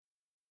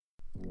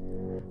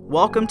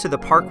Welcome to the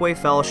Parkway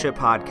Fellowship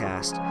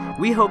Podcast.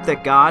 We hope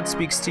that God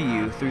speaks to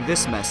you through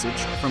this message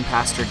from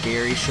Pastor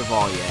Gary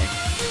Chevalier.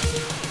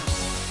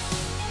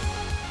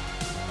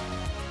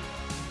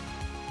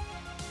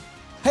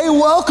 Hey,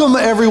 welcome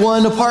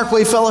everyone to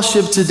Parkway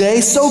Fellowship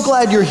today. So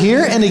glad you're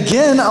here. And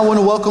again, I want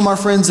to welcome our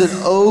friends at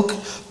Oak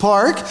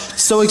Park.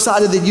 So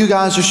excited that you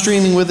guys are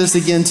streaming with us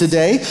again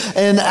today.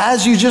 And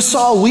as you just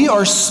saw, we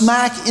are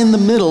smack in the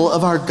middle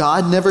of our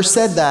God Never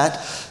Said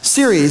That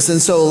series.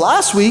 And so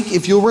last week,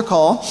 if you'll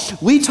recall,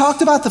 we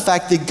talked about the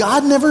fact that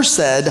God never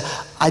said,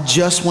 I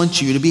just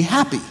want you to be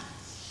happy.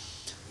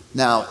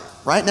 Now,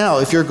 right now,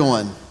 if you're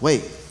going,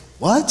 wait,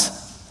 what?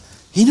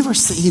 He never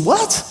said,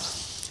 what?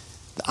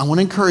 I want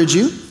to encourage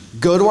you,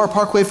 go to our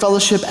Parkway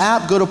Fellowship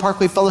app, go to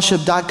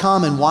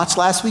parkwayfellowship.com and watch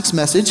last week's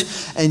message,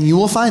 and you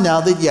will find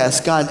out that yes,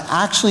 God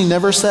actually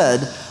never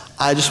said,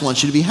 I just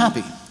want you to be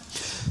happy.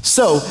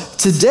 So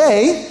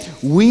today,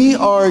 we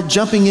are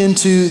jumping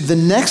into the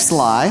next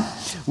lie,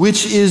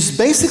 which is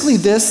basically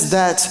this,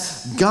 that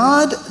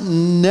God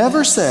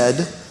never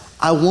said,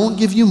 I won't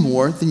give you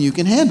more than you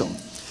can handle.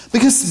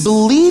 Because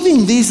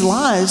believing these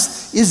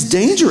lies is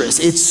dangerous.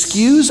 It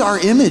skews our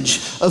image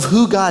of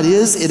who God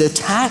is. It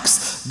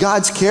attacks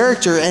God's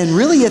character. And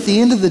really, at the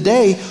end of the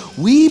day,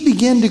 we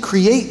begin to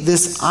create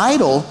this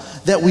idol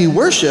that we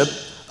worship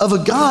of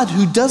a God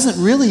who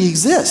doesn't really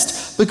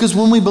exist. Because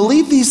when we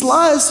believe these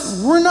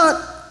lies, we're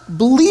not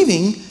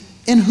believing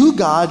in who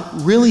God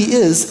really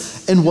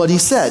is and what he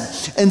said.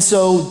 And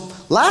so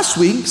last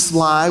week's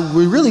lie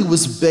really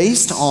was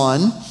based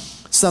on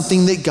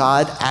something that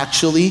God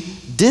actually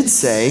did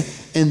say,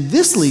 and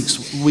this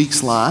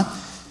week's lie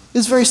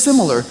is very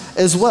similar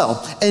as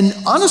well. And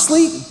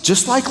honestly,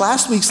 just like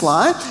last week's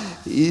lie,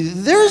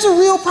 there's a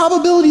real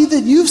probability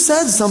that you've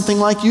said something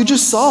like you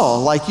just saw,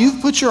 like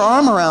you've put your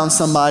arm around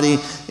somebody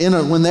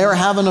when they were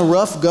having a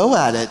rough go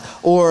at it,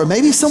 or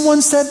maybe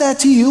someone said that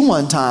to you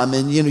one time,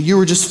 and you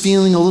were just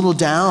feeling a little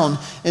down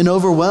and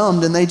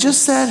overwhelmed, and they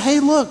just said, hey,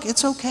 look,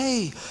 it's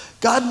okay.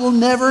 God will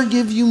never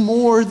give you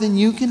more than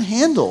you can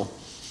handle.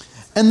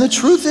 And the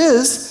truth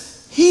is,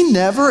 he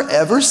never,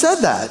 ever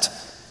said that.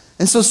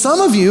 And so some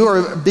of you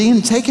are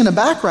being taken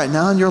aback right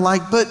now, and you're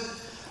like, but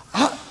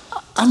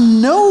I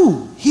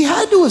know he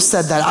had to have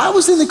said that. I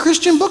was in the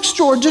Christian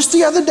bookstore just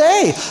the other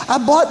day.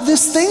 I bought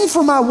this thing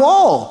for my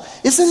wall.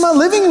 It's in my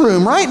living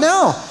room right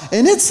now.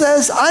 And it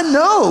says, I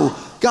know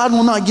God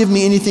will not give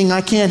me anything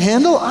I can't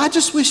handle. I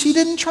just wish he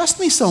didn't trust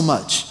me so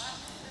much.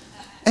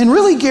 And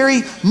really,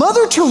 Gary,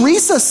 Mother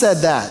Teresa said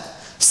that.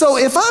 So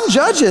if I'm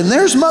judging,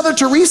 there's Mother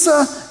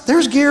Teresa,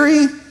 there's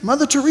Gary,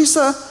 Mother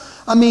Teresa.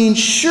 I mean,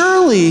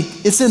 surely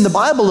it's in the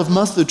Bible if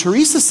Mother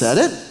Teresa said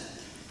it.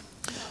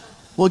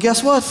 Well,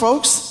 guess what,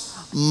 folks?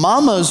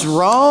 Mama's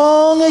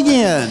wrong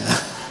again.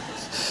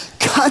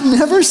 God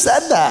never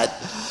said that.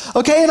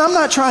 Okay, and I'm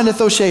not trying to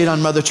throw shade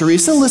on Mother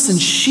Teresa. Listen,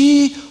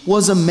 she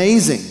was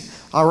amazing,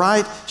 all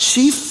right?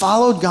 She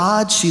followed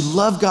God. She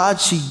loved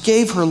God. She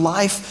gave her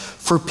life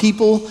for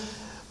people.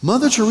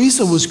 Mother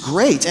Teresa was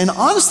great. And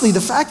honestly,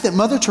 the fact that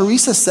Mother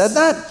Teresa said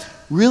that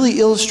really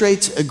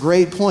illustrates a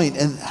great point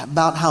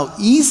about how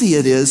easy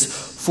it is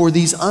for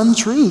these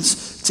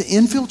untruths to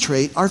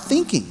infiltrate our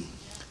thinking.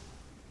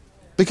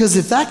 Because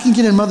if that can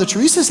get in Mother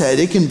Teresa's head,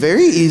 it can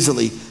very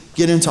easily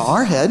get into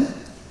our head.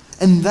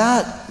 And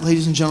that,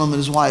 ladies and gentlemen,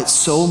 is why it's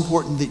so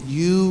important that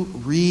you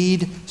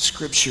read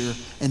Scripture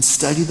and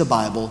study the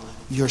Bible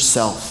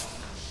yourself.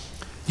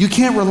 You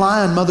can't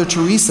rely on Mother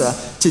Teresa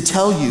to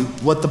tell you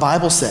what the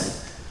Bible said.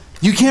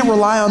 You can't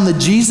rely on the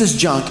Jesus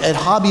junk at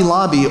Hobby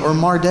Lobby or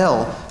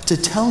Mardell to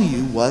tell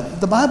you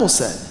what the Bible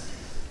said.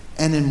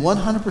 And in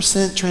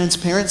 100%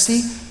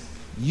 transparency,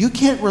 you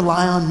can't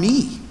rely on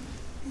me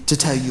to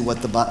tell you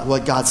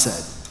what God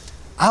said.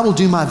 I will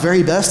do my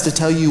very best to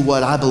tell you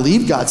what I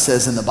believe God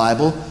says in the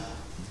Bible,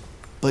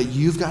 but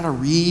you've got to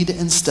read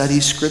and study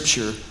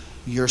Scripture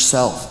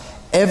yourself.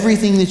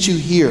 Everything that you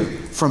hear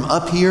from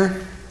up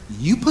here,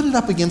 you put it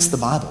up against the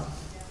Bible.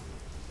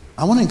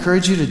 I want to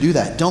encourage you to do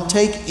that. Don't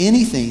take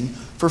anything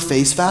for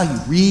face value.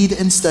 Read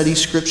and study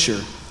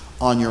Scripture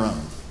on your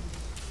own.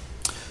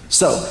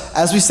 So,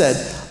 as we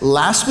said,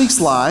 last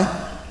week's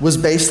lie was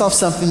based off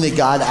something that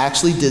God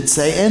actually did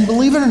say. And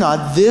believe it or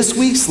not, this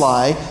week's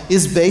lie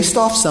is based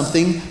off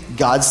something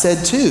God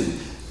said too.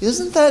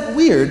 Isn't that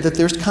weird that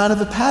there's kind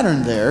of a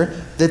pattern there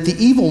that the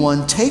evil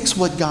one takes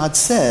what God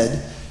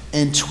said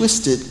and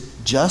twists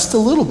it just a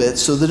little bit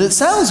so that it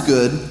sounds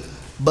good,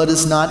 but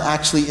it's not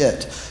actually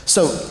it.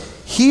 So,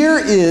 here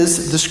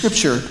is the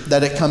scripture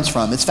that it comes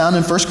from. It's found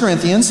in 1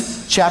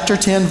 Corinthians chapter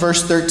 10,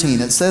 verse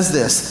 13. It says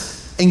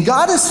this, and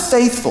God is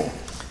faithful.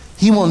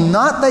 He will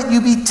not let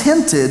you be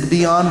tempted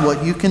beyond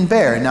what you can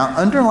bear. Now,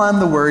 underline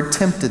the word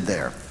tempted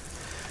there.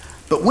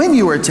 But when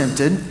you are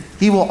tempted,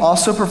 he will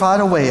also provide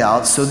a way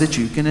out so that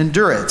you can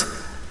endure it.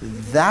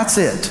 That's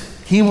it.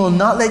 He will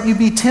not let you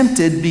be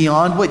tempted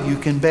beyond what you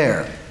can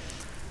bear.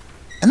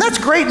 And that's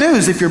great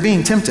news if you're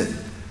being tempted.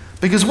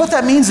 Because what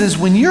that means is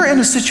when you're in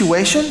a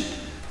situation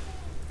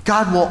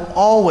God will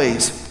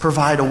always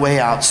provide a way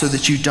out so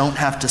that you don't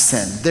have to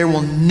sin. There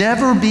will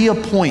never be a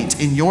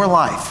point in your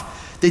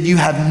life that you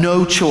have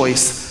no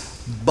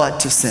choice but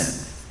to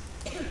sin.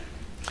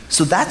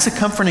 So that's a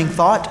comforting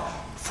thought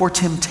for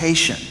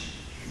temptation.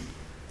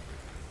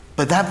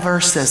 But that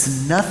verse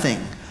says nothing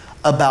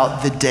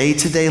about the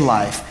day-to-day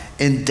life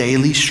and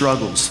daily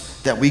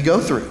struggles that we go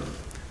through.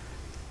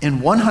 In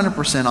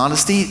 100%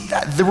 honesty,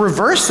 the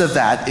reverse of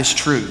that is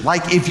true.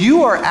 Like if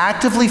you are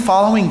actively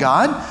following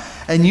God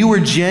and you are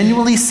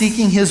genuinely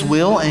seeking his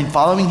will and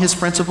following his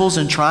principles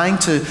and trying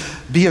to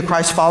be a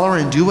Christ follower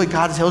and do what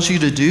God tells you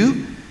to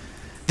do,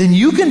 then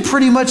you can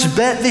pretty much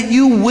bet that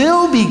you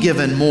will be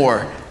given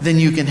more than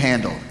you can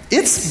handle.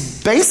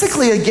 It's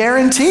basically a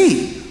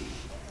guarantee.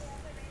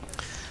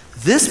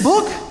 This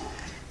book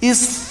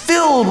is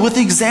filled with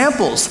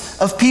examples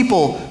of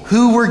people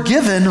who were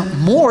given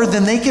more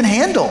than they can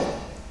handle.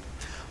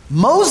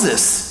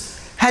 Moses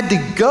had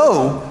to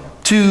go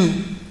to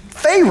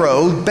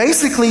Pharaoh,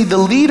 basically the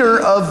leader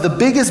of the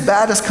biggest,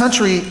 baddest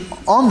country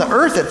on the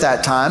earth at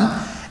that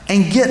time,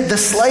 and get the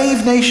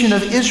slave nation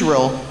of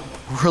Israel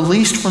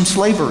released from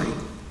slavery.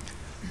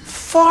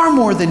 Far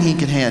more than he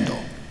could handle.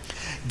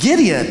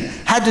 Gideon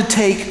had to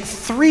take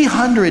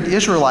 300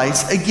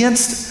 Israelites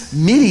against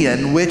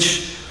Midian,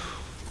 which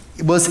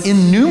was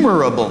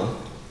innumerable,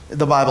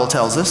 the Bible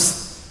tells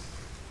us,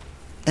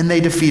 and they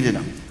defeated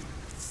him.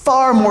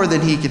 Far more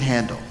than he could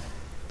handle.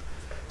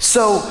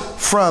 So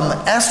from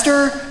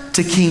Esther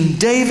to King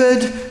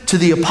David to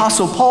the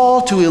Apostle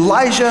Paul to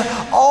Elijah,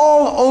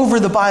 all over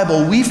the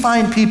Bible we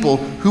find people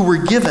who were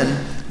given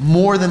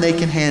more than they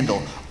can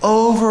handle.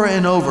 Over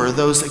and over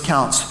those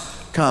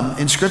accounts come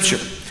in Scripture.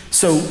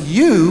 So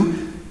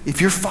you,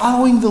 if you're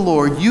following the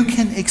Lord, you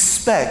can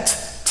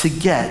expect to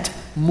get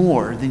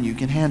more than you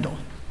can handle.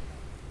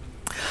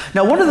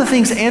 Now, one of the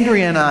things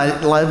Andrea and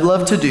I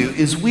love to do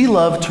is we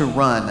love to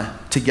run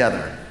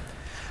together.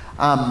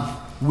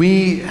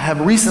 We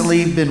have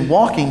recently been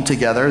walking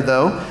together,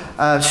 though.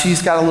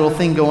 She's got a little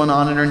thing going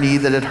on in her knee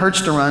that it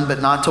hurts to run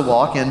but not to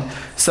walk. And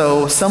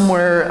so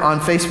somewhere on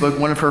Facebook,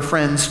 one of her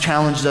friends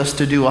challenged us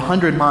to do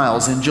 100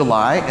 miles in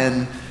July.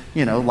 And,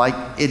 you know, like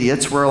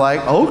idiots, we're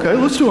like, okay,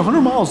 let's do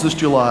 100 miles this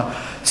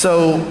July.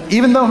 So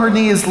even though her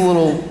knee is a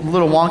little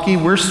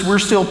wonky, we're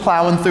still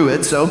plowing through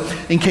it. So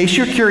in case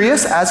you're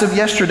curious, as of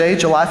yesterday,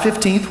 July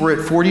 15th,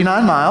 we're at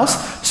 49 miles.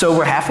 So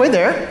we're halfway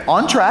there,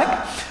 on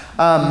track.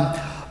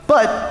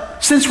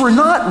 But since we're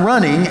not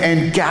running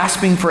and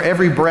gasping for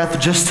every breath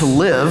just to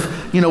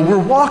live, you know, we're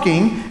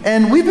walking,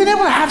 and we've been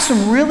able to have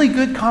some really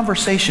good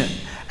conversation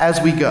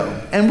as we go.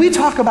 And we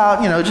talk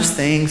about, you know, just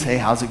things. Hey,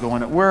 how's it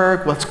going at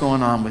work? What's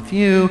going on with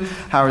you?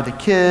 How are the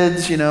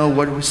kids? You know,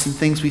 what are some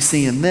things we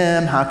see in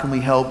them? How can we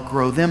help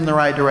grow them the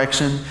right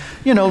direction?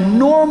 You know,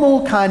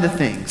 normal kind of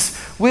things,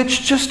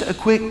 which just a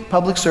quick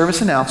public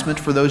service announcement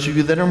for those of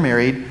you that are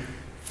married,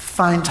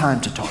 find time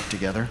to talk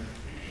together.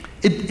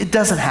 It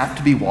doesn't have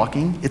to be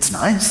walking. It's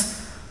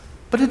nice,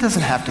 but it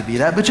doesn't have to be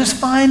that. But just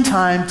find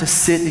time to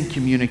sit and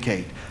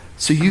communicate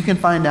so you can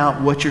find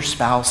out what your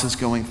spouse is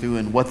going through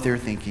and what they're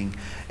thinking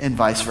and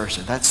vice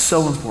versa. That's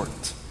so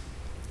important.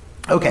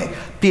 Okay,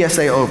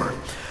 PSA over.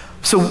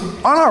 So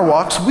on our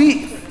walks,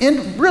 we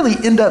really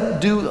end up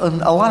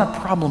doing a lot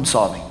of problem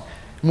solving.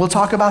 And we'll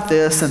talk about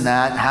this and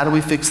that, and how do we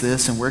fix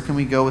this, and where can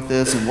we go with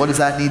this, and what does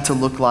that need to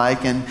look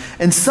like.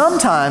 And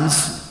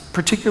sometimes,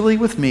 particularly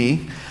with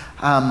me,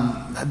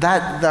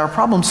 that our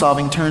problem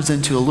solving turns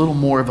into a little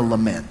more of a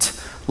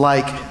lament.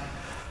 Like,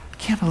 I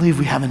can't believe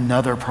we have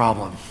another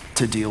problem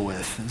to deal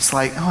with. It's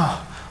like,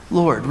 oh,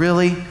 Lord,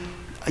 really?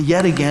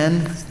 Yet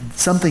again,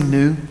 something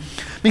new?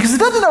 Because it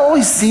doesn't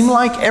always seem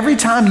like every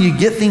time you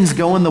get things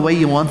going the way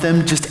you want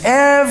them, just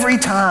every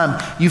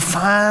time you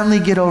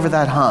finally get over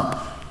that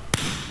hump,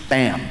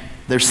 bam,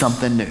 there's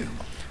something new.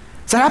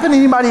 Does that happen to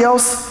anybody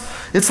else?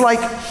 It's like,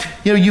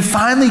 you know, you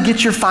finally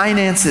get your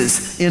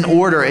finances in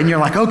order and you're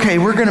like, okay,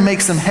 we're going to make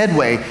some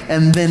headway.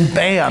 And then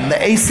bam,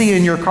 the AC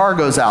in your car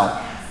goes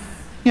out.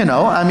 You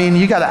know, I mean,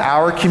 you got an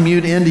hour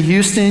commute into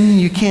Houston.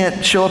 You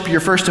can't show up at your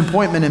first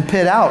appointment and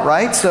pit out,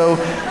 right? So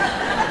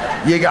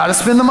you got to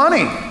spend the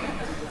money.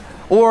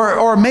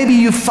 Or maybe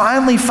you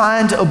finally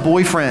find a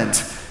boyfriend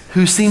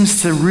who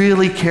seems to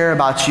really care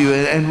about you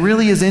and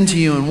really is into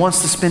you and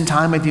wants to spend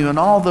time with you and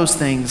all those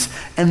things.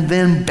 And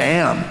then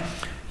bam,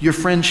 your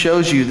friend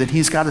shows you that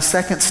he's got a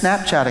second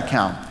Snapchat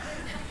account,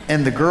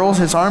 and the girl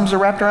his arms are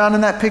wrapped around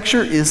in that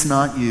picture is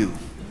not you.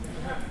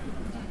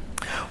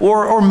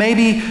 Or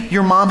maybe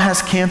your mom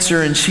has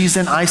cancer and she's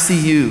in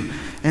ICU,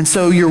 and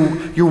so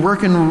you're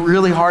working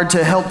really hard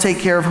to help take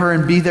care of her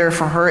and be there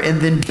for her,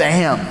 and then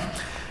bam,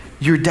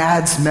 your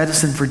dad's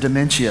medicine for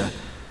dementia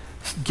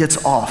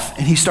gets off,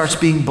 and he starts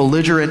being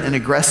belligerent and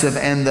aggressive,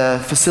 and the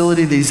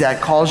facility that he's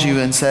at calls you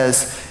and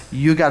says,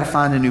 you got to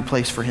find a new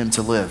place for him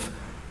to live.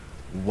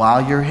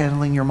 While you're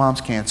handling your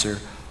mom's cancer,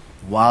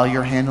 while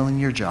you're handling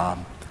your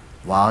job,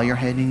 while you're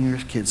handling your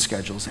kids'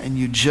 schedules, and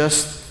you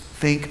just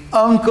think,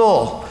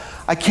 Uncle,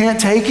 I can't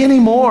take any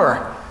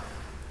more.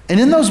 And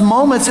in those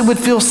moments, it would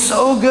feel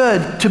so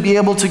good to be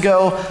able to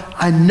go,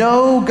 I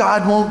know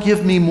God won't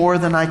give me more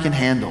than I can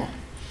handle.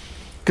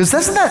 Because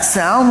doesn't that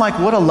sound like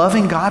what a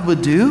loving God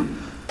would do?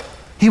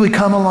 He would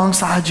come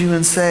alongside you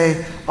and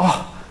say,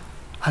 oh,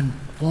 I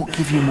won't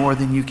give you more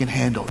than you can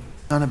handle.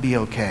 It's going to be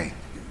okay.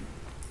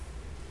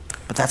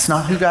 But that's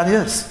not who God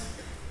is.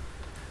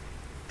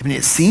 I mean,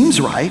 it seems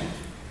right,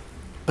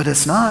 but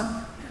it's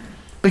not.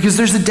 Because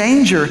there's a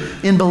danger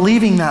in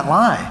believing that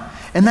lie.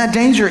 And that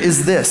danger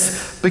is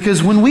this.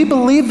 Because when we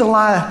believe the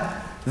lie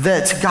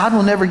that God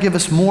will never give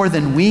us more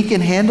than we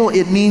can handle,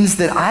 it means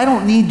that I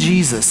don't need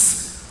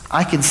Jesus.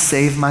 I can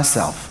save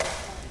myself.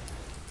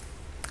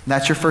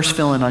 That's your first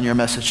fill-in on your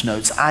message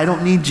notes. I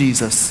don't need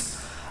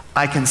Jesus.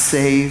 I can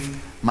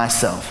save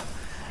myself.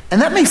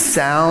 And that may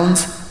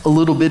sound a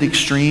little bit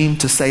extreme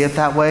to say it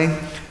that way,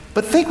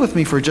 but think with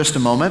me for just a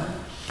moment.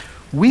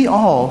 We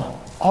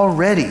all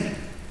already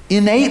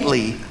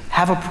innately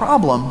have a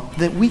problem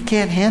that we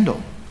can't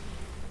handle.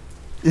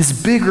 It's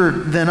bigger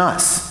than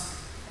us,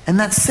 and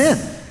that's sin.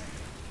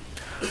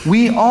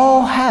 We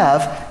all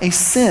have a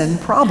sin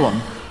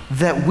problem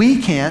that we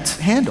can't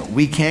handle.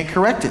 We can't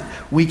correct it.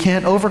 We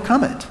can't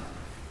overcome it.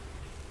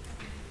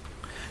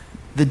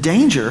 The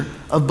danger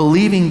of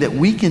believing that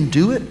we can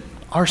do it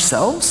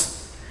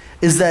ourselves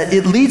is that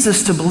it leads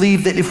us to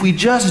believe that if we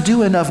just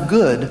do enough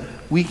good,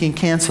 we can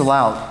cancel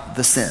out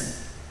the sin.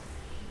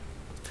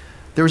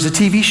 There was a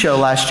TV show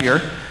last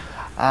year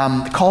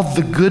called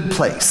The Good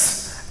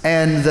Place.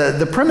 And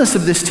the premise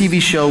of this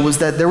TV show was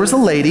that there was a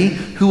lady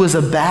who was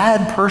a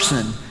bad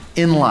person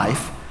in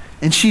life,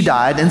 and she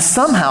died, and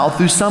somehow,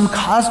 through some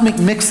cosmic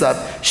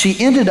mix-up, she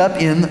ended up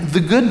in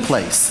the good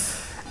place.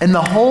 And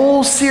the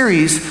whole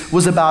series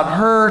was about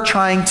her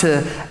trying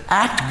to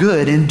act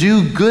good and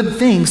do good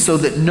things so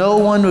that no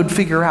one would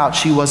figure out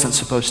she wasn't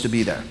supposed to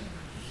be there.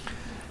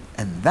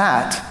 And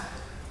that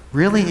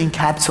really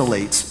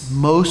encapsulates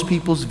most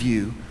people's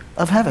view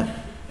of heaven.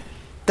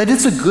 That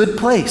it's a good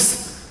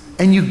place.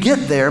 And you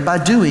get there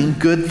by doing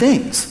good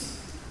things.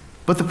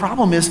 But the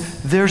problem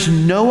is there's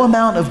no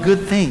amount of good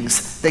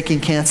things that can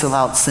cancel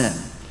out sin.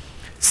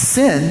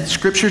 Sin,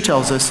 Scripture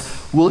tells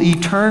us, will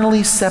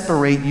eternally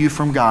separate you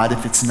from God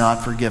if it's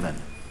not forgiven.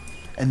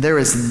 And there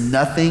is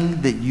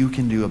nothing that you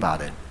can do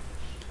about it.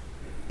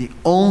 The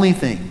only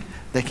thing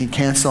that can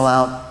cancel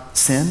out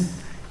sin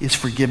is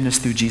forgiveness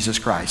through Jesus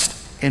Christ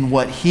and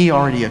what he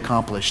already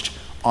accomplished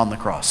on the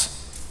cross.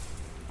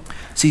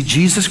 See,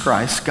 Jesus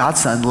Christ,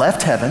 God's Son,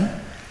 left heaven,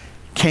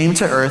 came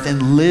to earth,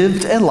 and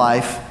lived a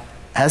life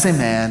as a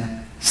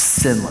man,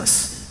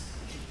 sinless.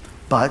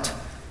 But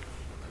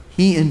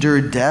he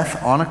endured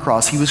death on a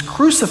cross. He was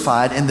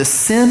crucified, and the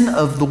sin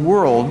of the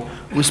world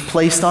was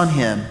placed on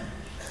him.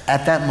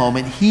 At that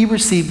moment, he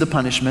received the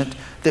punishment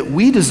that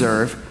we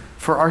deserve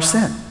for our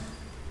sin.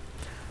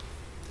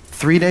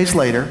 3 days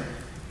later,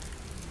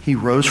 he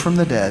rose from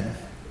the dead,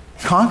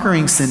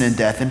 conquering sin and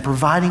death and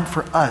providing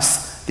for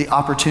us the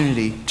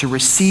opportunity to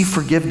receive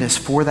forgiveness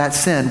for that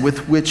sin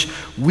with which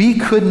we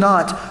could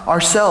not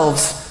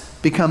ourselves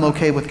become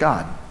okay with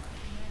God.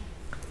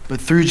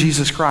 But through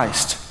Jesus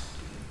Christ,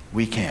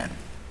 we can.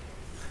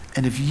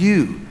 And if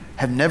you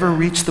have never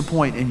reached the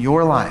point in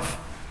your life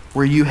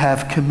where you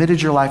have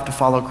committed your life to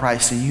follow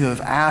Christ and you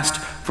have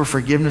asked for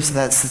forgiveness of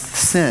that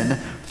sin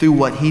through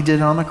what he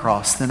did on the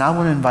cross, then I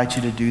want to invite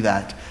you to do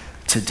that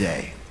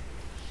today.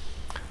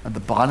 At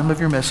the bottom of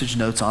your message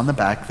notes on the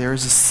back, there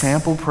is a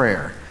sample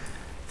prayer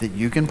that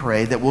you can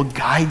pray that will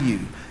guide you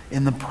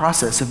in the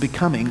process of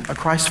becoming a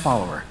Christ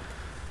follower.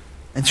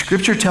 And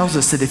Scripture tells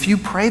us that if you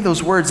pray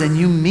those words and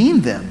you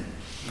mean them,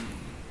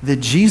 that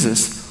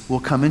Jesus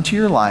will come into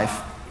your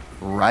life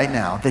right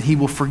now, that he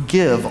will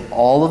forgive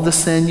all of the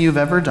sin you've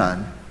ever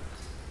done,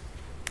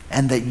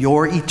 and that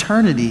your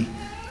eternity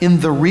in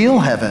the real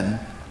heaven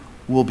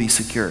will be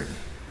secured.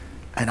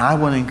 And I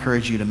want to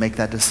encourage you to make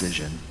that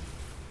decision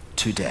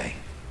today.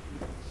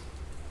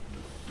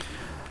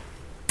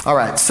 All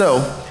right,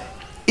 so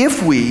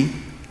if we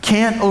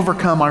can't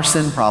overcome our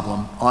sin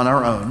problem on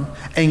our own,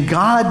 and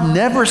God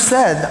never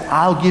said,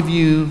 I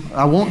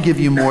won't give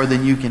you more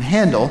than you can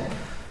handle,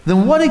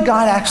 then what did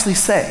God actually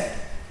say?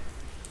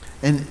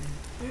 And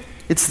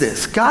it's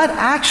this. God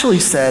actually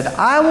said,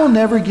 I will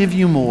never give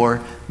you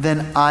more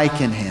than I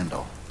can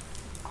handle.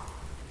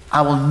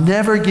 I will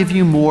never give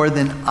you more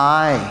than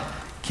I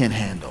can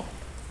handle.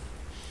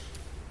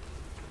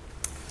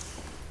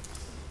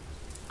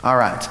 All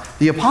right.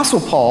 The Apostle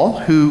Paul,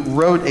 who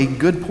wrote a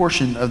good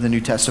portion of the New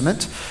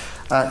Testament,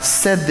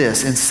 said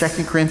this in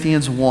 2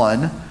 Corinthians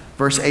 1,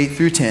 verse 8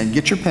 through 10.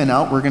 Get your pen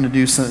out. We're going to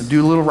do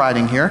a little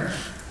writing here.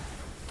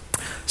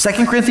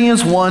 2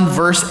 Corinthians 1,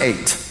 verse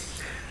 8.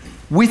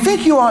 We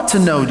think you ought to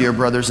know, dear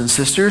brothers and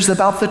sisters,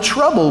 about the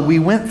trouble we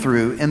went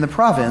through in the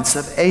province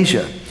of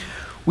Asia.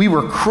 We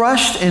were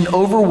crushed and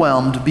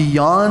overwhelmed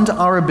beyond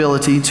our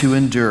ability to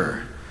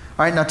endure.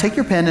 All right, now take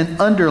your pen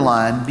and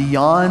underline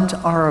beyond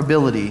our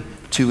ability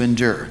to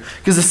endure.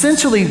 Because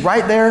essentially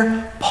right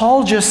there,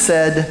 Paul just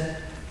said,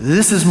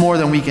 this is more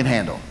than we can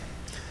handle.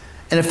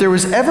 And if there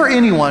was ever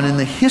anyone in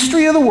the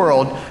history of the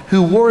world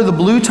who wore the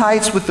blue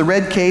tights with the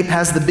red cape,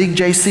 has the big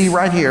JC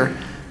right here,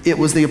 it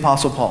was the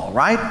Apostle Paul,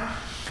 right?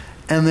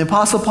 And the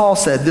Apostle Paul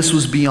said this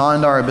was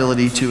beyond our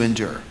ability to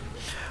endure.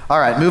 All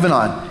right, moving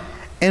on.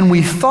 And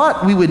we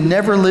thought we would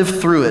never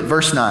live through it.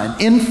 Verse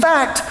 9. In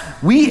fact,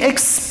 we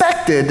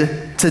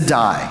expected to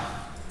die.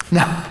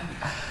 Now,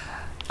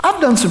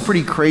 I've done some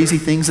pretty crazy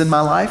things in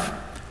my life.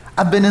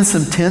 I've been in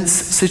some tense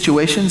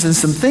situations, and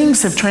some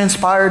things have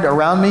transpired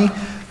around me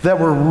that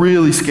were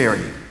really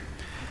scary.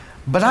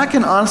 But I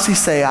can honestly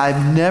say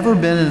I've never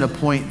been at a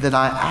point that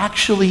I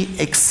actually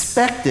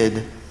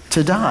expected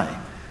to die.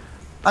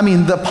 I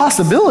mean, the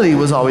possibility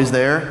was always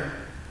there,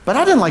 but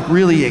I didn't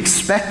really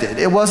expect it.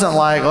 It wasn't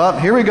like, oh,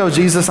 here we go,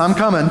 Jesus, I'm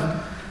coming.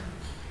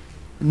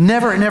 It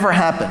never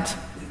happened.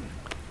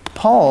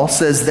 Paul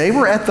says they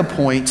were at the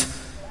point,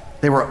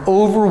 they were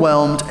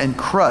overwhelmed and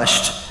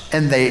crushed,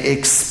 and they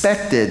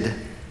expected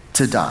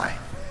to die.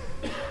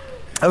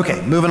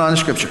 Okay, moving on to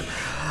Scripture.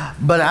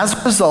 But as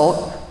a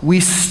result,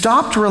 we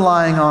stopped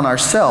relying on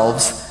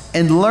ourselves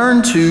and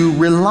learned to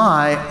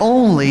rely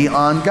only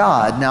on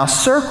God. Now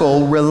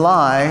circle,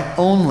 rely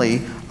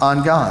only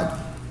on God.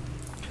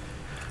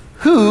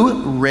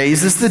 Who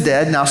raises the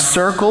dead? Now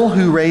circle,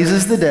 who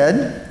raises the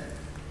dead?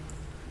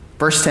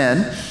 Verse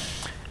 10.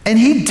 And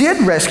he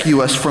did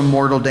rescue us from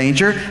mortal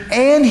danger,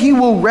 and he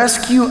will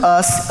rescue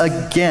us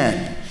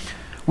again.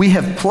 We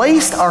have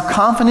placed our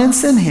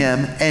confidence in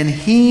him, and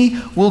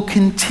he will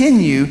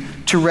continue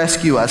to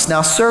rescue us.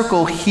 Now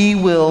circle, he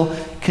will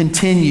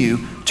continue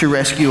to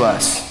rescue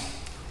us.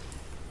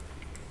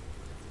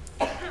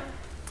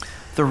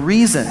 The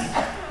reason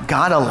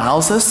God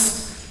allows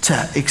us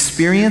to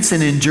experience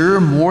and endure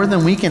more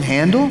than we can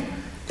handle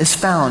is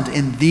found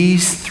in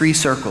these three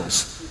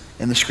circles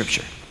in the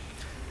Scripture.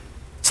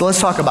 So let's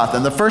talk about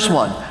them. The first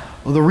one,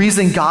 the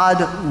reason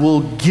God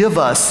will give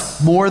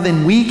us more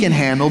than we can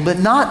handle, but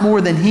not more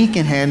than he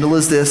can handle,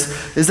 is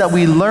that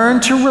we learn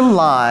to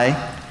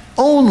rely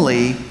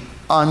only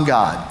on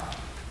God.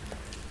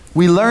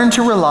 We learn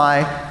to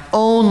rely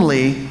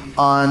only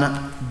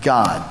on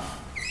God.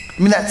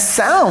 I mean, that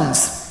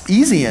sounds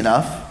easy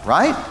enough,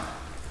 right?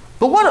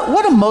 But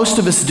what do most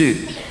of us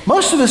do?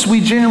 Most of us,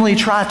 we generally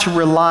try to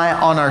rely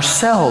on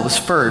ourselves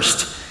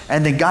first,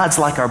 and then God's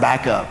like our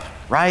backup,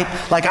 right?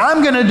 Like,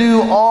 I'm going to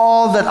do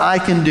all that I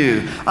can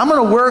do. I'm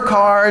going to work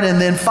hard,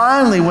 and then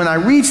finally, when I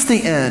reach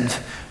the end,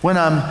 when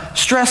I'm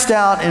stressed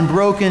out and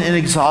broken and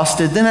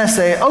exhausted, then I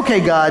say, okay,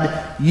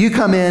 God, you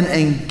come in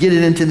and get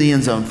it into the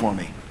end zone for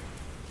me.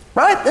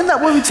 Right? Isn't that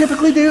what we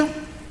typically do?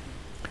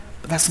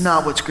 But that's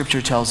not what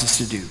Scripture tells us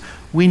to do.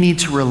 We need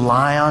to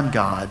rely on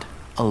God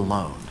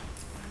alone.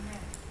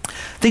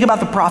 Think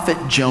about the prophet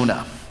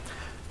Jonah.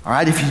 All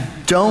right, if you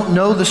don't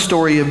know the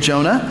story of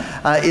Jonah,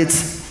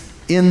 it's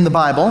in the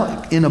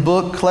Bible, in a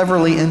book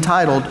cleverly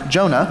entitled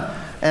Jonah.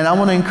 And I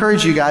want to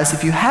encourage you guys,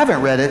 if you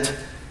haven't read it,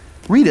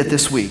 read it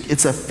this week.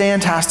 It's a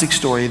fantastic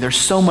story. There's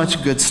so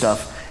much good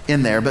stuff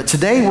in there. But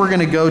today we're going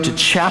to go to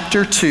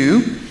chapter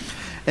 2.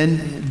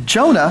 And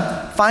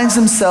Jonah finds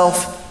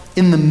himself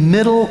in the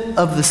middle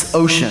of this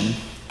ocean.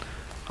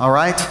 All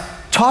right?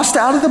 Tossed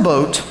out of the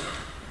boat,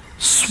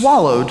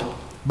 swallowed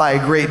by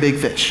a great big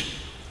fish.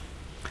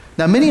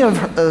 Now, many of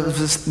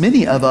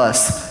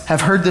us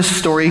have heard this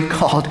story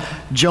called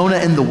Jonah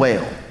and the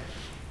whale.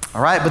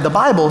 All right? But the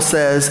Bible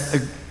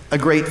says a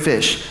great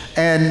fish.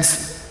 And,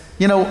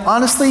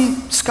 honestly,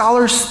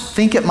 scholars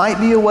think it might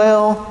be a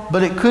whale,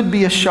 but it could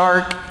be a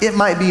shark. It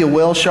might be a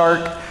whale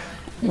shark.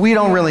 We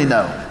don't really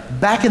know.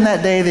 Back in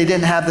that day, they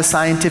didn't have the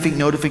scientific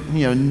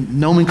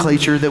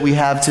nomenclature that we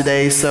have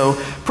today. So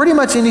pretty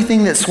much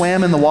anything that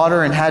swam in the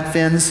water and had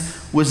fins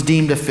was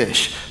deemed a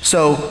fish.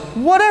 So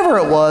whatever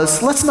it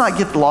was, let's not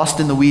get lost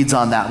in the weeds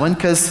on that one,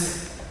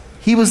 because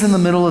he was in the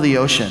middle of the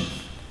ocean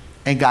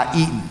and got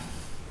eaten.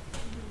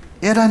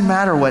 It doesn't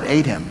matter what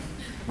ate him,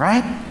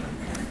 right?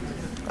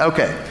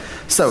 Okay,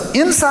 so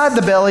inside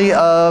the belly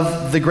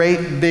of the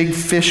great big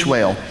fish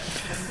whale,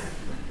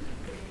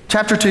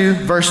 chapter 2,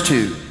 verse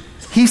 2.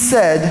 He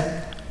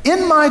said,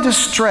 "In my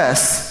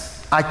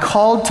distress, I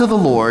called to the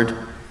Lord,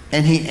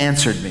 and he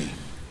answered me."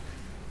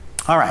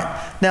 All right.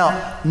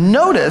 Now,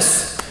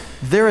 notice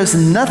there is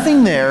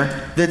nothing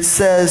there that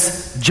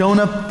says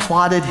Jonah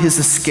plotted his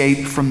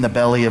escape from the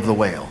belly of the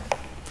whale.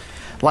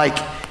 Like,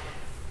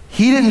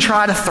 he didn't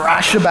try to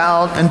thrash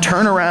about and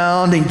turn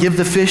around and give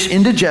the fish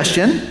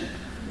indigestion.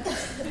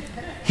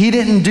 He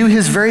didn't do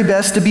his very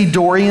best to be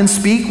Dory and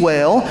speak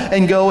whale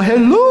and go,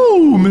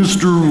 "Hello,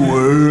 Mr.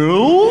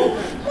 Whale.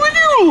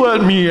 Will you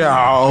let me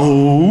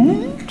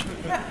out?"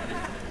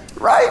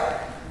 Right?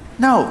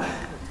 No.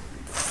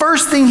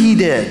 First thing he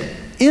did,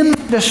 in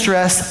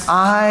distress,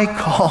 I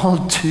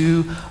called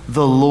to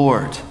the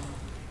Lord.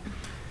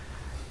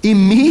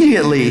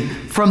 Immediately,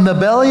 from the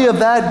belly of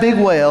that big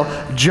whale,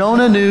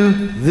 Jonah knew,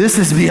 this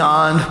is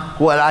beyond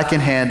what I can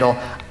handle.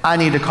 I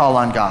need to call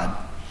on God.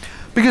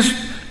 Because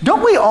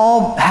don't we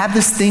all have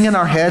this thing in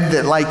our head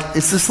that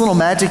it's this little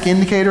magic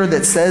indicator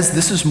that says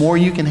this is more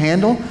you can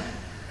handle?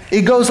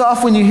 It goes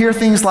off when you hear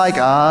things like,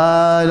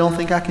 I don't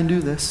think I can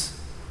do this.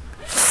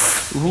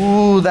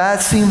 ooh,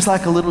 that seems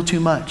like a little too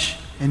much.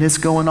 And it's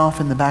going off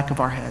in the back of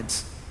our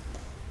heads.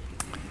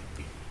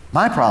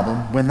 My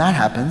problem when that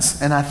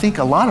happens, and I think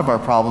a lot of our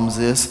problems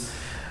is,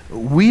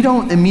 we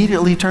don't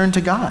immediately turn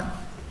to God.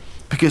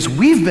 Because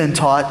we've been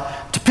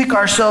taught to pick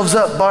ourselves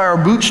up by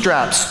our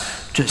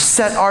bootstraps, to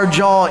set our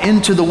jaw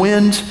into the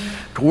wind,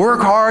 to work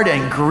hard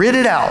and grit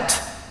it out.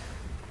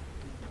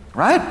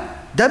 Right?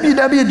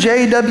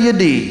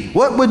 WWJWD.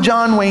 What would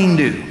John Wayne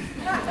do?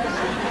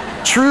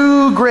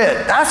 True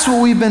grit. That's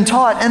what we've been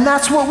taught, and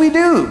that's what we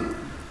do.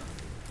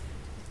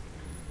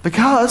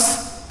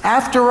 Because,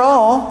 after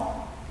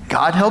all,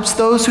 God helps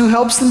those who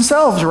helps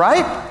themselves,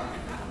 right?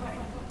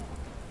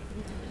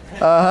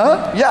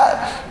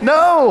 Yeah.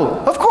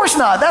 No, of course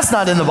not. That's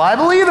not in the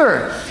Bible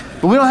either.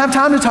 But we don't have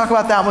time to talk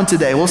about that one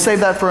today. We'll save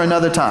that for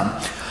another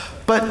time.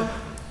 But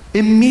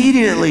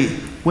immediately,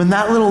 when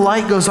that little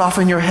light goes off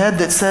in your head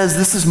that says,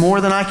 this is more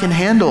than I can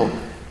handle,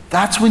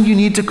 that's when you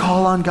need to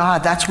call on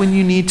God. That's when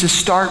you need to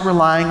start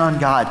relying on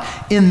God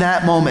in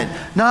that moment.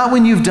 Not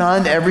when you've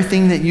done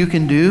everything that you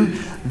can do,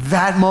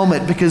 that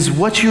moment. Because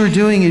what you're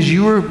doing is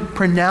you are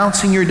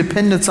pronouncing your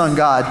dependence on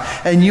God.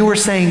 And you are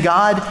saying,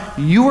 God,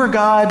 you are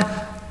God,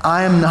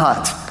 I am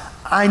not.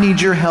 I need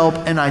your help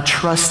and I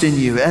trust in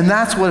you. And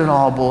that's what it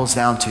all boils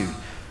down to.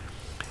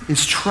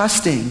 Is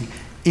trusting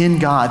in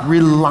God,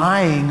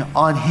 relying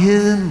on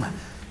Him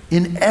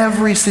in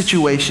every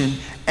situation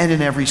and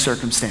in every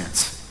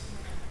circumstance.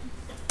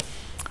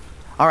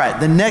 All right,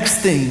 the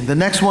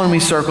next one we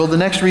circled, the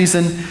next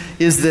reason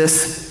is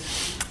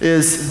this,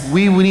 is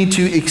we need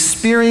to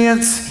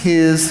experience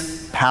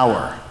His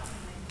power.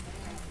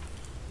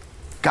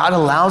 God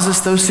allows us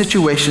those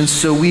situations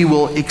so we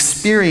will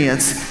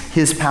experience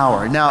His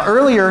power. Now,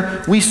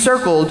 earlier we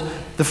circled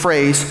the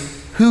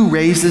phrase, who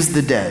raises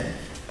the dead?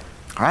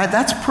 All right,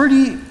 that's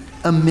pretty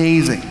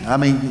amazing. I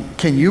mean,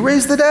 can you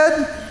raise the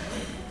dead?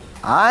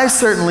 I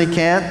certainly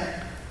can't.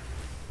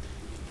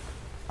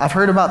 I've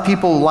heard about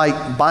people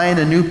like buying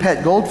a new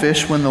pet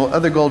goldfish when the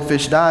other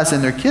goldfish dies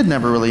and their kid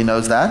never really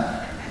knows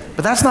that.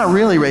 But that's not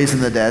really raising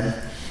the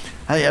dead.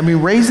 I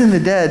mean, raising the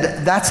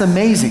dead, that's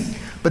amazing.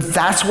 But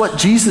that's what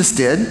Jesus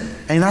did,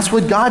 and that's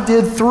what God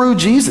did through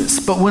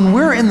Jesus. But when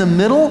we're in the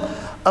middle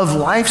of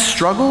life's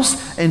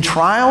struggles and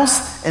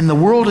trials, and the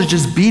world is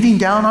just beating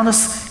down on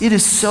us, it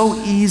is so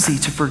easy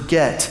to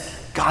forget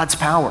God's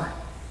power.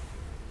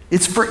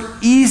 It's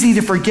easy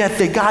to forget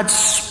that God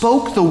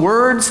spoke the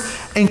words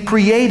and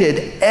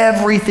created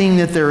everything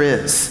that there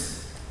is.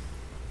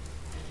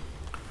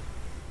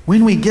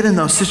 When we get in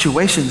those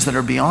situations that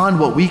are beyond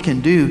what we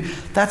can do,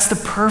 that's the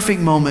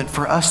perfect moment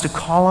for us to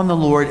call on the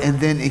Lord and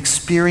then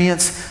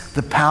experience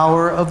the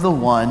power of the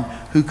one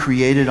who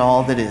created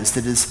all that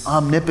is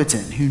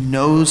omnipotent, who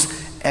knows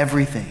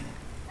everything,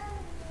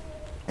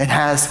 and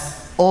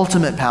has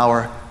ultimate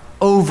power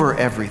over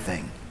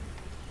everything.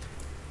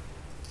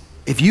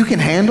 If you can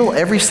handle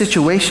every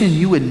situation,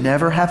 you would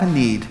never have a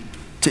need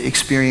to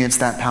experience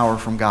that power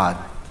from God.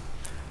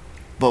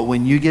 But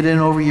when you get in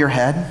over your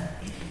head,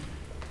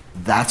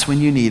 that's when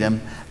you need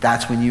Him.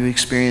 That's when you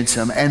experience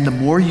Him. And the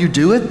more you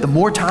do it, the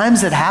more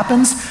times it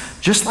happens,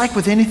 just like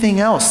with anything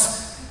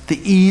else, the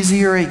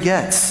easier it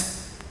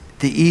gets.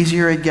 The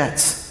easier it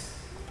gets.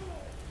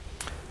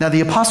 Now,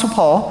 the Apostle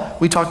Paul,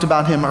 we talked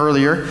about him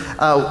earlier,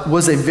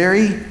 was a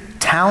very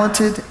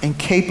talented and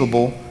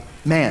capable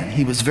man.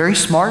 He was very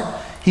smart.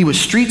 He was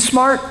street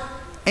smart,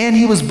 and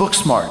he was book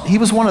smart. He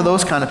was one of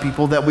those kind of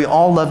people that we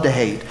all love to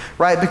hate,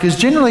 right? Because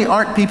generally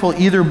aren't people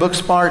either book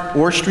smart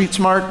or street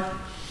smart?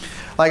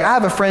 Like, I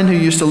have a friend who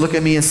used to look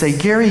at me and say,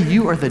 Gary,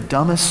 you are the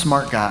dumbest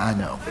smart guy I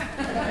know.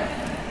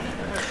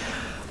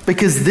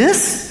 Because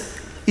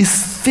this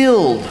is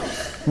filled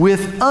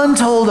with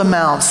untold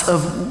amounts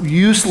of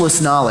useless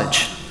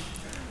knowledge.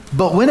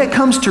 But when it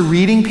comes to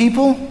reading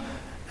people,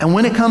 and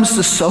when it comes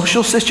to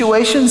social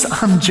situations,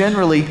 I'm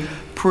generally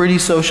pretty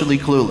socially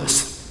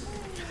clueless.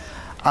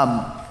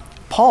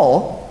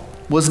 Paul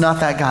was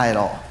not that guy at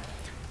all.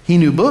 He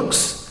knew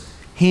books,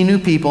 he knew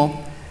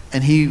people,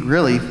 and he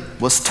really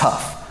was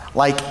tough,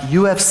 like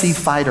UFC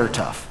fighter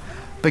tough.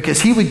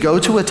 Because he would go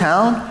to a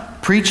town,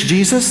 preach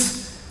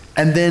Jesus,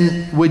 and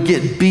then would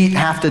get beat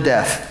half to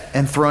death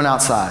and thrown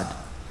outside.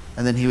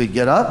 And then he would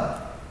get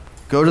up,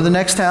 go to the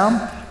next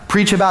town,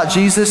 preach about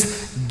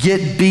Jesus,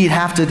 get beat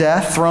half to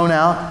death, thrown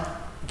out,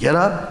 get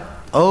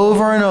up,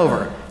 over and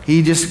over.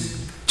 He just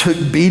took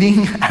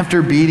beating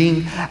after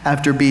beating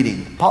after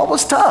beating. Paul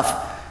was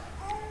tough.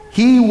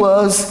 He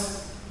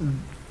was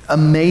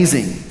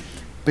amazing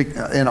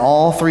in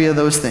all three of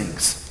those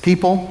things: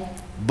 people,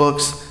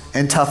 books,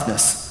 and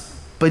toughness.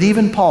 But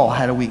even Paul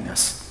had a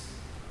weakness.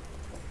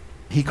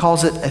 He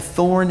calls it a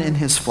thorn in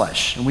his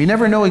flesh. And we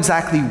never know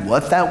exactly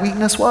what that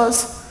weakness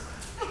was,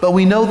 but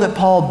we know that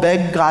Paul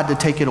begged God to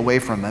take it away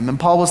from him. And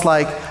Paul was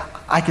like,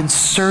 I can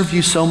serve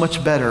you so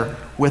much better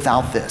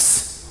without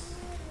this.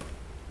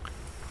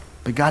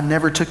 But God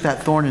never took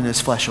that thorn in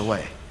his flesh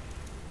away.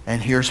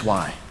 And here's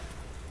why.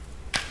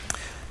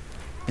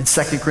 In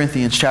 2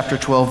 Corinthians chapter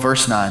 12,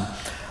 verse 9,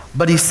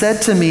 but he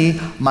said to me,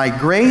 my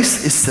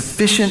grace is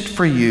sufficient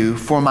for you,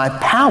 for my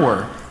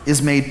power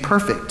is made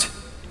perfect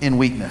in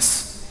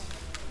weakness.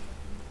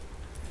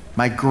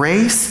 My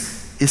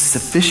grace is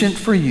sufficient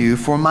for you,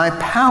 for my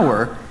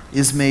power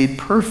is made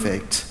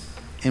perfect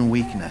in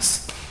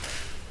weakness.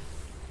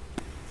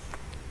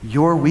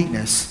 Your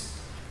weakness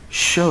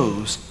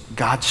shows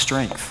God's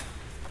strength.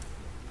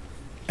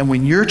 And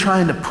when you're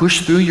trying to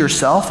push through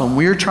yourself and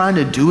we're trying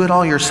to do it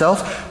all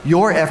yourself,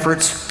 your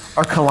efforts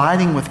are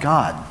colliding with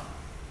God.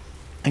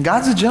 And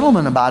God's a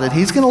gentleman about it.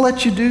 He's going to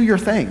let you do your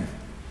thing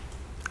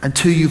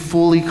until you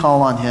fully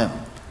call on him.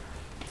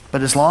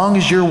 But as long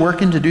as you're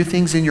working to do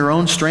things in your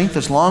own strength,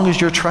 as long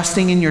as you're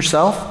trusting in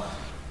yourself,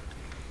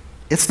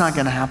 it's not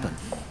going to happen.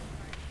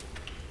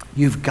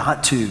 You've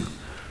got to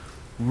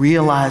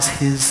realize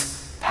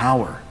his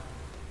power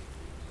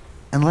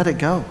and let it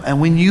go. And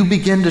when you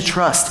begin to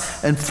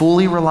trust and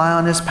fully rely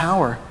on his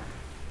power,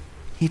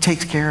 he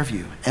takes care of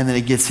you. And then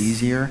it gets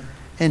easier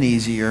and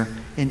easier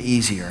and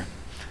easier.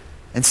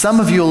 And some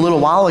of you a little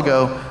while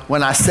ago,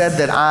 when I said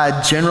that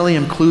I generally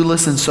am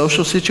clueless in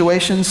social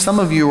situations, some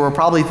of you were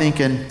probably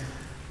thinking,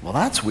 well,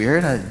 that's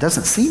weird. It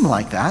doesn't seem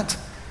like that.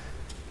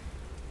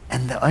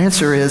 And the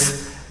answer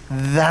is,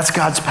 that's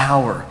God's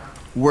power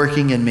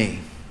working in me.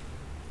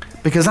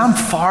 Because I'm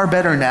far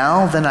better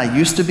now than I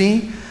used to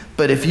be.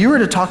 But if you were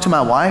to talk to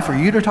my wife or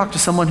you were to talk to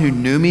someone who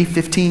knew me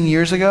 15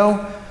 years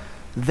ago,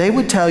 they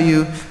would tell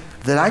you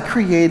that I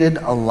created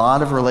a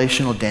lot of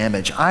relational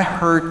damage. I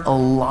hurt a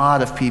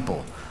lot of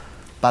people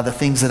by the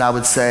things that I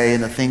would say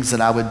and the things that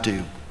I would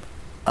do.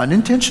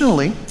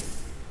 Unintentionally,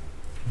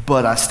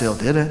 but I still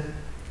did it.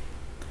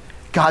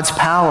 God's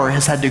power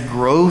has had to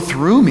grow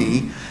through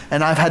me,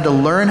 and I've had to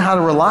learn how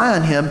to rely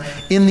on him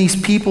in these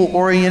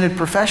people-oriented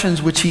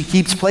professions which he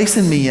keeps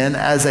placing me in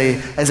as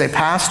a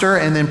pastor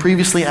and then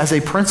previously as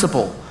a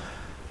principal.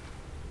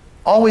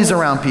 Always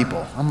around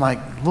people. I'm like,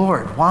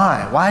 Lord,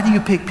 why? Why do you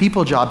pick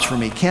people jobs for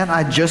me? Can't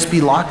I just be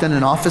locked in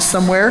an office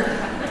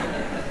somewhere?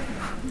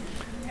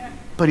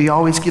 But he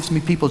always gives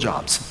me people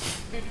jobs.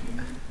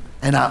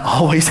 And I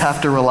always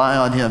have to rely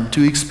on him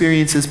to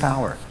experience his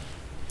power.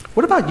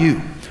 What about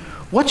you?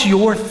 What's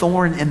your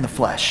thorn in the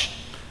flesh?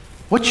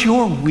 What's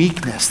your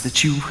weakness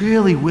that you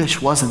really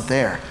wish wasn't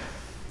there?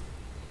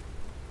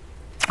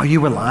 Are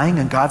you relying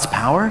on God's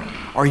power?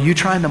 Or are you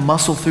trying to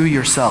muscle through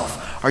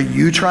yourself? Are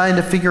you trying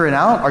to figure it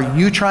out? Are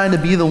you trying to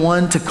be the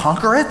one to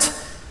conquer it?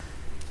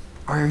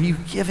 Or are you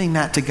giving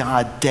that to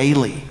God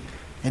daily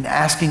and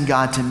asking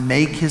God to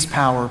make his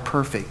power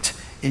perfect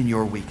in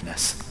your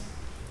weakness?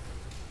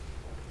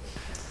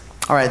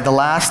 All right, the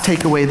last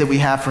takeaway that we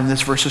have from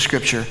this verse of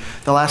Scripture,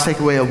 the last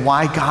takeaway of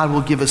why God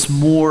will give us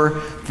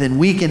more than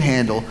we can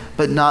handle,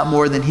 but not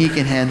more than he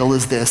can handle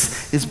is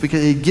this, is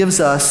because it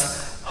gives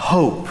us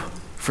hope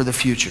for the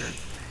future.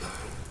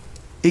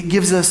 It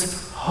gives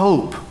us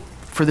hope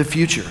for the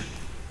future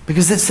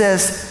because it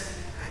says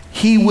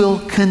he will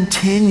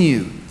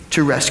continue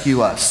to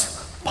rescue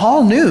us.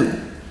 Paul knew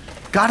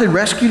God had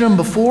rescued him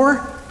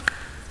before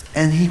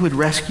and he would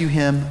rescue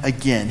him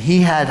again.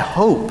 He had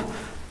hope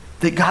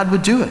that God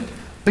would do it.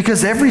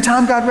 Because every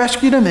time God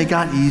rescued him, it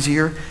got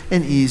easier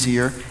and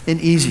easier and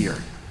easier.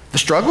 The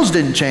struggles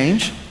didn't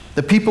change.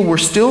 The people were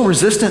still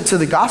resistant to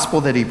the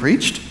gospel that he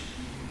preached,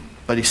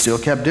 but he still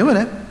kept doing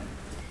it.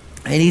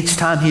 And each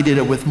time he did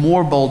it with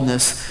more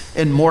boldness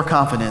and more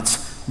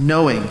confidence,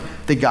 knowing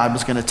that God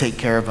was going to take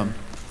care of him.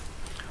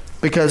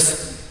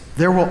 Because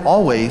there will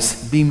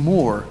always be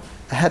more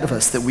ahead of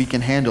us that we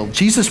can handle.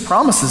 Jesus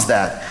promises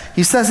that.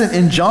 He says it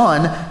in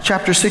John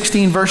chapter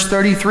 16, verse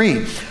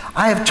 33.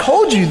 I have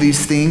told you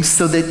these things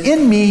so that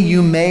in me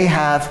you may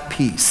have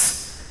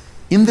peace.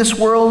 In this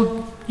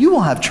world you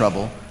will have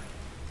trouble,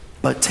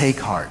 but take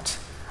heart.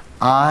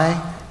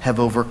 I have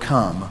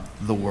overcome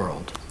the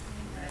world.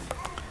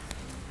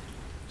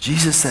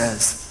 Jesus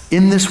says,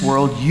 in this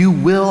world you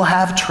will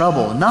have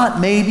trouble. Not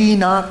maybe,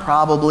 not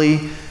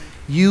probably.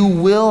 You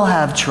will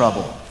have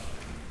trouble.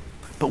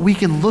 But we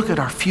can look at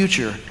our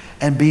future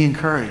and be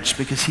encouraged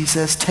because he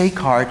says, take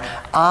heart,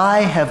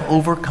 I have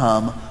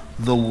overcome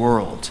the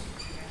world.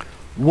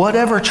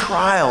 Whatever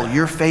trial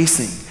you're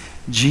facing,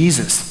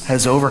 Jesus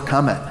has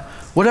overcome it.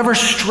 Whatever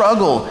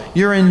struggle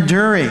you're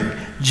enduring,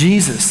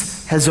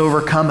 Jesus has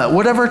overcome it.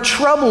 Whatever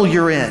trouble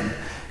you're in,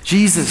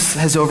 Jesus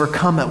has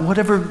overcome it.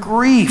 Whatever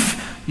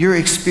grief you're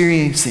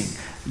experiencing,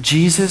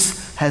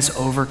 Jesus has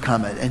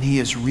overcome it. And he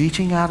is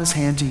reaching out his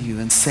hand to you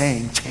and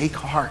saying, take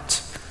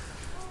heart.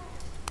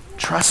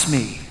 Trust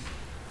me,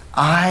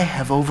 I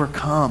have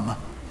overcome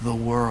the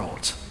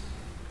world.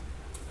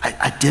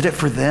 I did it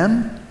for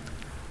them.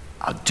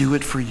 I'll do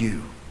it for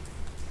you.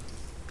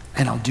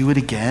 And I'll do it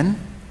again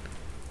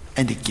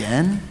and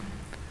again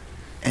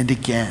and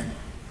again.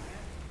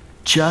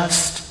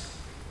 Just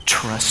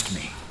trust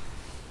me.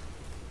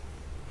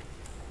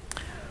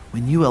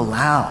 When you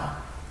allow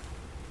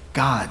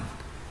God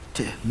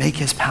to make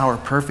his power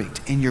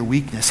perfect in your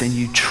weakness and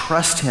you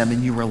trust him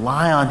and you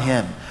rely on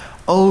him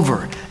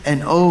over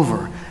and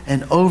over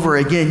and over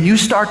again, you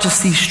start to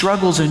see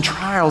struggles and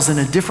trials in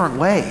a different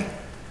way.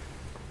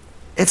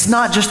 It's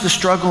not just the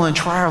struggle and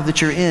trial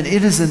that you're in.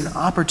 It is an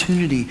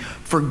opportunity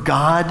for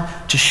God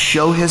to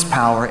show his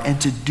power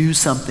and to do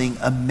something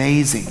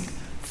amazing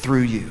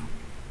through you.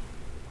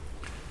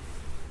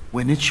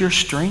 When it's your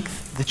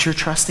strength that you're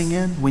trusting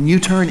in, when you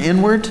turn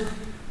inward,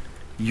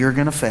 you're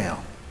going to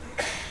fail.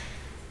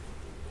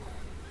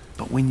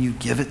 But when you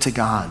give it to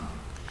God,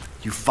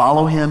 you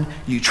follow him,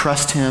 you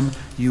trust him,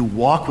 you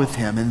walk with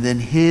him, and then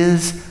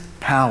his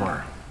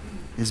power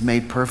is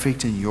made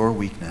perfect in your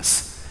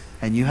weakness.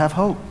 And you have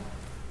hope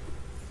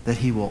that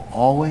he will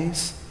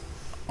always,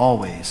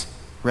 always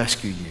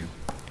rescue you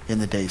in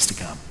the days to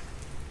come.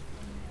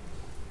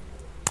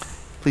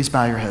 Please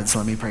bow your heads.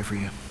 Let me pray for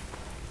you.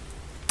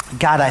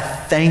 God, I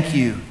thank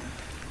you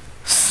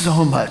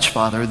so much,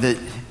 Father, that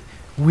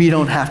we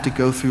don't have to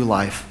go through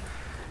life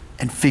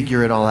and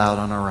figure it all out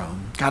on our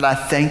own. God, I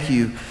thank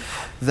you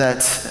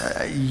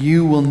that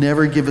you will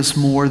never give us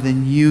more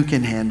than you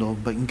can handle.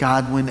 But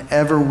God,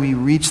 whenever we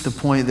reach the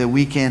point that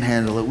we can't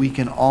handle it, we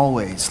can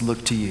always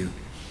look to you.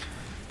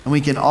 And we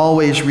can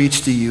always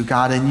reach to you,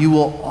 God, and you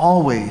will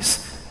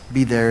always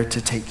be there to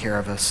take care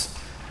of us,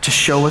 to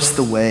show us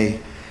the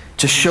way,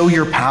 to show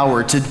your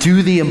power, to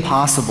do the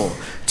impossible,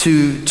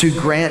 to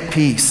grant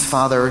peace,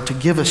 Father, to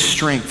give us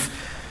strength.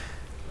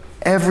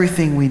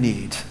 Everything we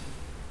need,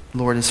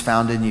 Lord, is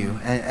found in you.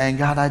 And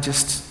God, I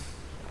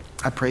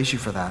praise you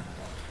for that.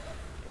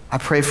 I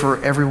pray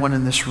for everyone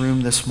in this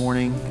room this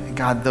morning,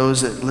 God,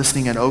 those that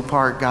listening at Oak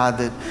Park, God,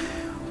 that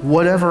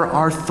whatever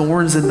our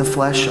thorns in the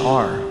flesh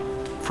are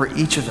for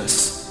each of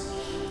us,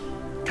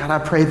 God, I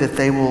pray that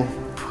they will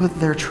put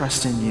their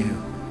trust in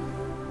you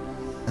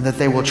and that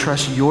they will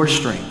trust your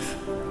strength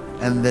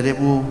and that it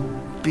will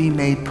be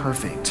made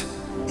perfect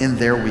in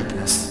their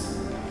weakness.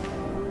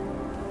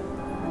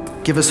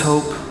 Give us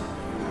hope.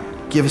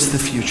 Give us the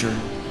future.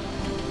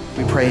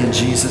 We pray in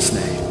Jesus'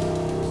 name.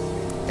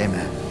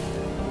 Amen.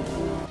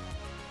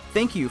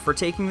 Thank you for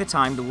taking the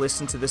time to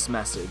listen to this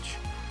message.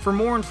 For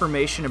more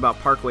information about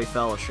Parkway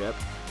Fellowship,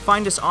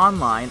 find us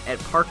online at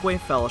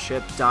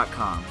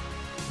parkwayfellowship.com.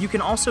 You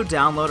can also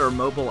download our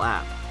mobile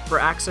app for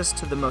access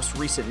to the most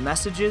recent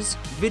messages,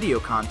 video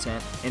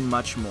content, and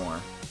much more.